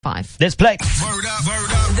5. Let's play. Word up, word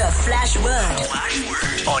up. The Flash Word.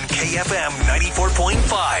 On KFM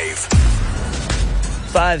 94.5.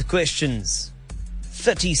 5 questions,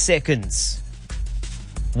 30 seconds,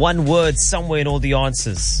 1 word somewhere in all the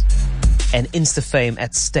answers, and Insta fame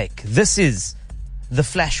at stake. This is the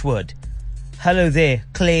Flash Word. Hello there,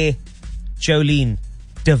 Claire Jolene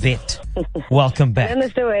DeVet. Welcome back.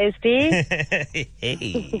 Mr. Wasty.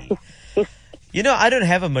 Hey. You know, I don't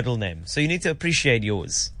have a middle name, so you need to appreciate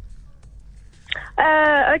yours.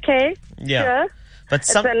 Okay. Yeah. Sure. But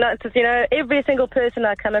It's not just, every single person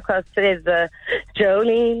I come across says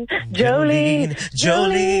Jolene.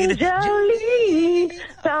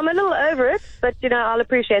 So I'm a little over it, but, I'll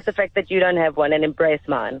appreciate the fact that you don't have one and embrace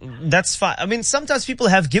mine. That's fine. I mean, sometimes people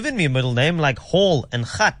have given me a middle name like Hall and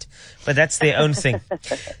Khat, but that's their own thing.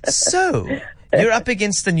 So, you're up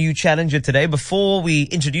against the new challenger today. Before we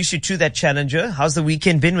introduce you to that challenger, how's the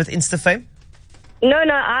weekend been with InstaFame? No,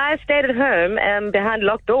 I stayed at home behind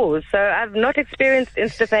locked doors, so I've not experienced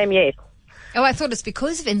InstaFame yet. Oh, I thought it's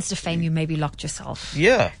because of InstaFame you maybe locked yourself.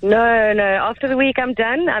 Yeah. No. After the week, I'm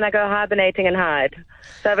done, and I go hibernating and hide.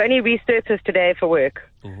 So I've only resurfaced today for work.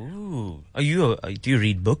 Ooh. Do you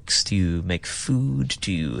read books? Do you make food?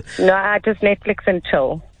 Do you... No, I just Netflix and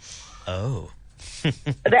chill. Oh.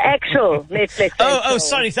 The actual Netflix. Oh,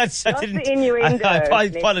 sorry. I didn't. The innuendo. I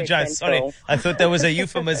apologize. Sorry. I thought that was a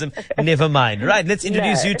euphemism. Never mind. Right. Let's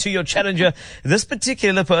introduce you to your challenger. This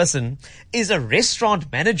particular person is a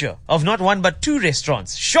restaurant manager of not one, but 2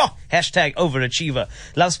 restaurants. Sure. Hashtag overachiever.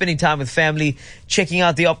 Loves spending time with family, checking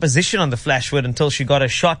out the opposition on the Flashword until she got a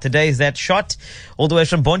shot. Today is that shot. All the way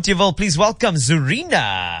from Bonteheuwel. Please welcome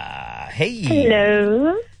Zureena. Hey.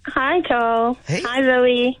 Hello. Hi, Carl. Hey. Hi,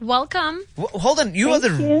 Zoe. Welcome. Hold on. You are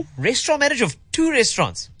the restaurant manager of 2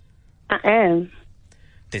 restaurants. I am.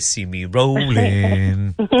 They see me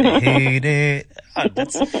rolling. Hate it.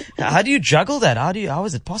 How do you juggle that? How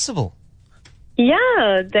is it possible?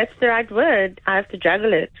 Yeah, that's the right word. I have to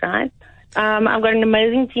juggle it, right? I've got an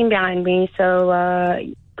amazing team behind me, so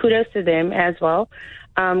kudos to them as well.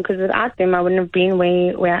 Because without them, I wouldn't have been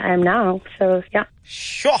where I am now. So, yeah.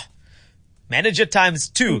 Sure. Manager times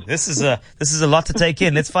 2. This is a lot to take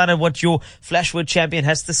in. Let's find out what your Flashword champion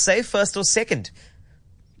has to say, first or second.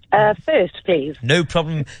 First, please. No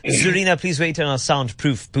problem. Zureena, please wait on our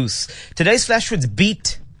soundproof booth. Today's Flashword's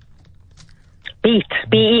beat. Beat.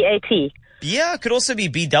 B-E-A-T. Yeah, it could also be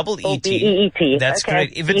B-double-E-T. Or B-E-E-T. That's okay.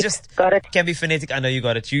 correct. If it Beat. just Got it. can be phonetic, I know you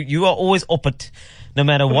got it. You are always up it, no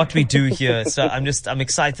matter what we do here. So I'm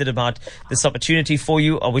excited about this opportunity for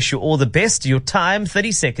you. I wish you all the best. Your time,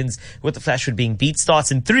 30 seconds, with the Flashword being beat, starts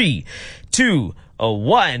in 3, 2,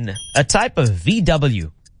 1. A type of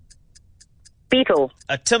VW. Beetle.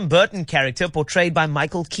 A Tim Burton character portrayed by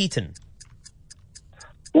Michael Keaton.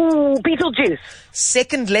 Ooh, Beetlejuice.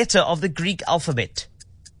 Second letter of the Greek alphabet.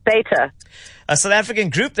 Beta. A South African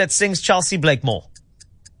group that sings Chelsea Blakemore.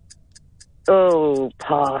 Oh,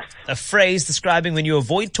 pass. A phrase describing when you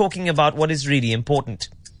avoid talking about what is really important.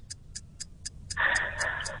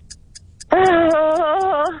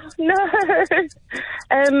 Oh, no.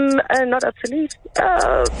 Not obsolete.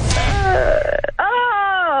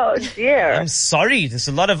 Oh, dear. I'm sorry. There's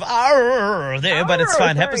a lot of there, but it's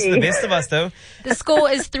fine. Happens to the best of us, though. The score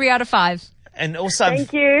is 3 out of 5. And also,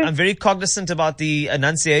 Thank you. I'm very cognizant about the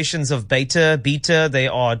enunciations of beta. They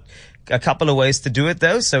are a couple of ways to do it,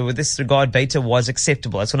 though. So with this regard, beta was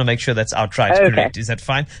acceptable. I just want to make sure that's outright correct. Is that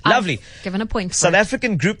fine? Lovely. I've given a point for South it.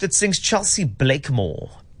 African group that sings Chelsea Blakemore.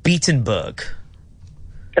 Beatenberg.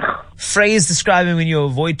 Phrase describing when you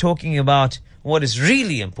avoid talking about what is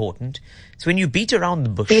really important. It's when you beat around the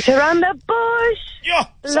bush. Beat around the bush. Yeah,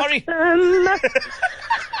 sorry.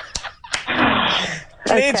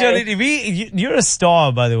 Claire Okay. Jolene, you're a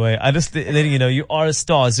star, by the way. I just letting you know, you are a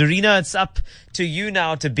star. Zureena, it's up to you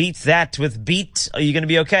now to beat that with beat. Are you going to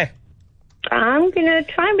be okay? I'm going to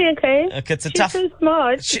try and be okay. Okay, it's a She's tough... so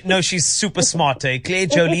smart. She's super smart. Eh? Claire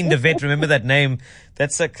Jolene DeVet, remember that name?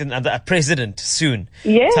 That's like a president soon.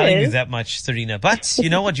 Yes. Telling you that much, Zureena. But you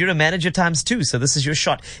know what? You're a manager times 2, so this is your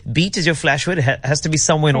shot. Beat is your Flashword. It has to be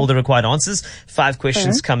somewhere in all the required answers. 5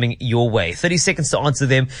 questions coming your way. 30 seconds to answer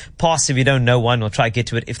them. Pass if you don't know one. We'll try to get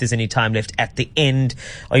to it if there's any time left at the end.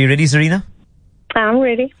 Are you ready, Zureena? I'm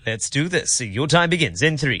ready. Let's do this. Your time begins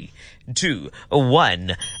in 3, 2,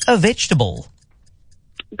 1. A vegetable.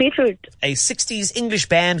 Beetroot. A 60s English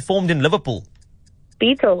band formed in Liverpool.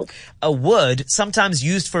 Beetle. A word sometimes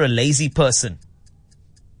used for a lazy person.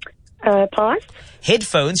 Pass.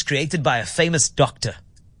 Headphones created by a famous doctor.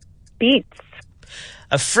 Beets.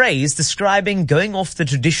 A phrase describing going off the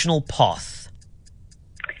traditional path.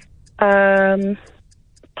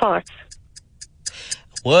 Pass.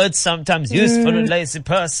 Words sometimes used for a lazy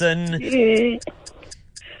person.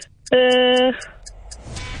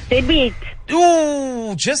 Deadbeat.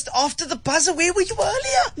 Ooh, just after the buzzer. Where were you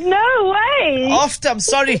earlier? No way. After, I'm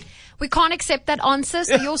sorry. We can't accept that answer,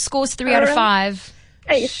 so your score's 3 out of 5.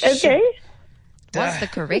 Hey, okay. What's the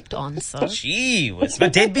correct answer? Gee whiz.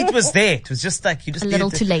 But deadbeat was there. It was just like you just A little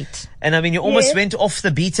needed too late. And I mean, you almost Yes. went off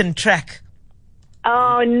the beaten track,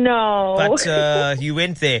 Oh, no. but you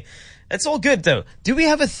went there. It's all good though. Do we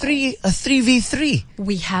have a 3v3?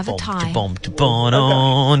 We have a tie.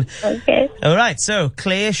 On. Okay. All right. So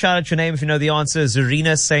Claire, shout out your name if you know the answer.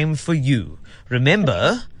 Zureena, same for you.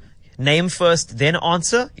 Remember, name first, then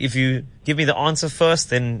answer. If you give me the answer first,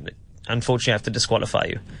 then unfortunately I have to disqualify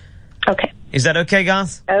you. Okay. Is that okay,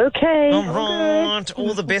 Garth? Okay. All right.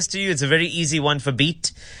 All the best to you. It's a very easy one for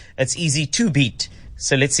beat. It's easy to beat.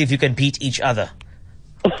 So let's see if you can beat each other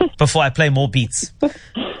before I play more beats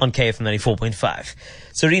on KFM 94.5.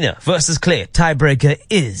 Zureena versus Claire. Tiebreaker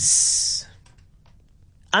is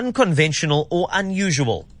unconventional or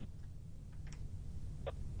unusual.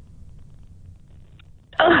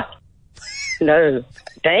 Oh, no.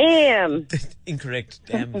 Damn. Incorrect.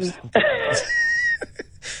 Damn.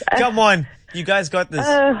 Come on. You guys got this.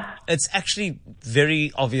 It's actually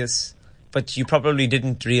very obvious, but you probably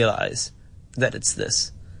didn't realize that it's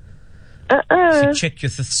this. If you check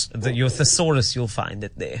your thesaurus, you'll find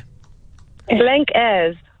it there. Blank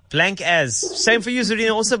as. Blank as. Same for you,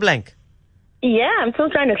 Zureena, also blank. Yeah, I'm still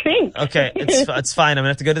trying to think. Okay, it's fine. I'm going to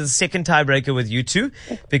have to go to the second tiebreaker with you two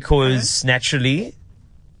because naturally,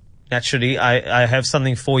 I have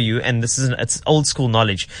something for you, and it's old school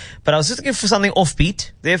knowledge. But I was just looking for something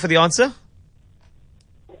offbeat there for the answer.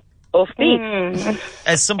 Offbeat.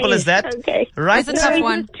 As simple as that. Okay. Right? It's a tough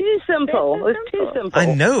one. It's too simple. It's too simple. I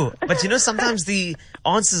know, but sometimes the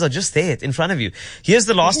answers are just there in front of you. Here's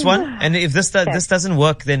the last one, and if this doesn't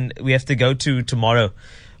work, then we have to go to tomorrow,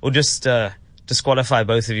 or just disqualify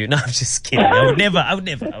both of you. No, I'm just kidding. I would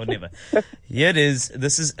never. Here it is.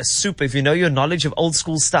 This is a super. If you know your knowledge of old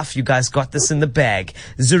school stuff, you guys got this in the bag.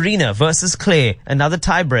 Zureena versus Claire, another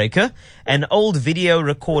tiebreaker, an old video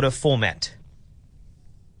recorder format.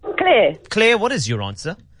 Claire, what is your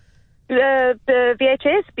answer? The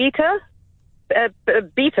VHS beta.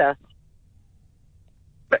 Beta.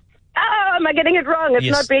 Oh, am I getting it wrong? It's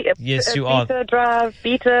Yes. not beta. Yes, you are. Beta drive.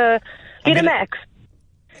 Beta Max.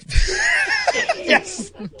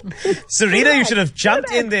 Yes. Zureena, you should have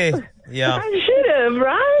jumped in there. Yeah. I should have,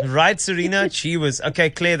 right? Right, Zureena. She was. Okay,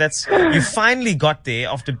 Claire, you finally got there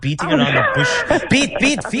after beating around the bush. Beat,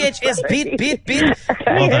 VHS, beat.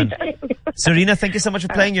 Well done. Zureena, thank you so much for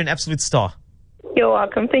playing. You're an absolute star. You're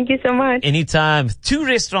welcome. Thank you so much. Anytime. 2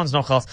 restaurants nog gehad.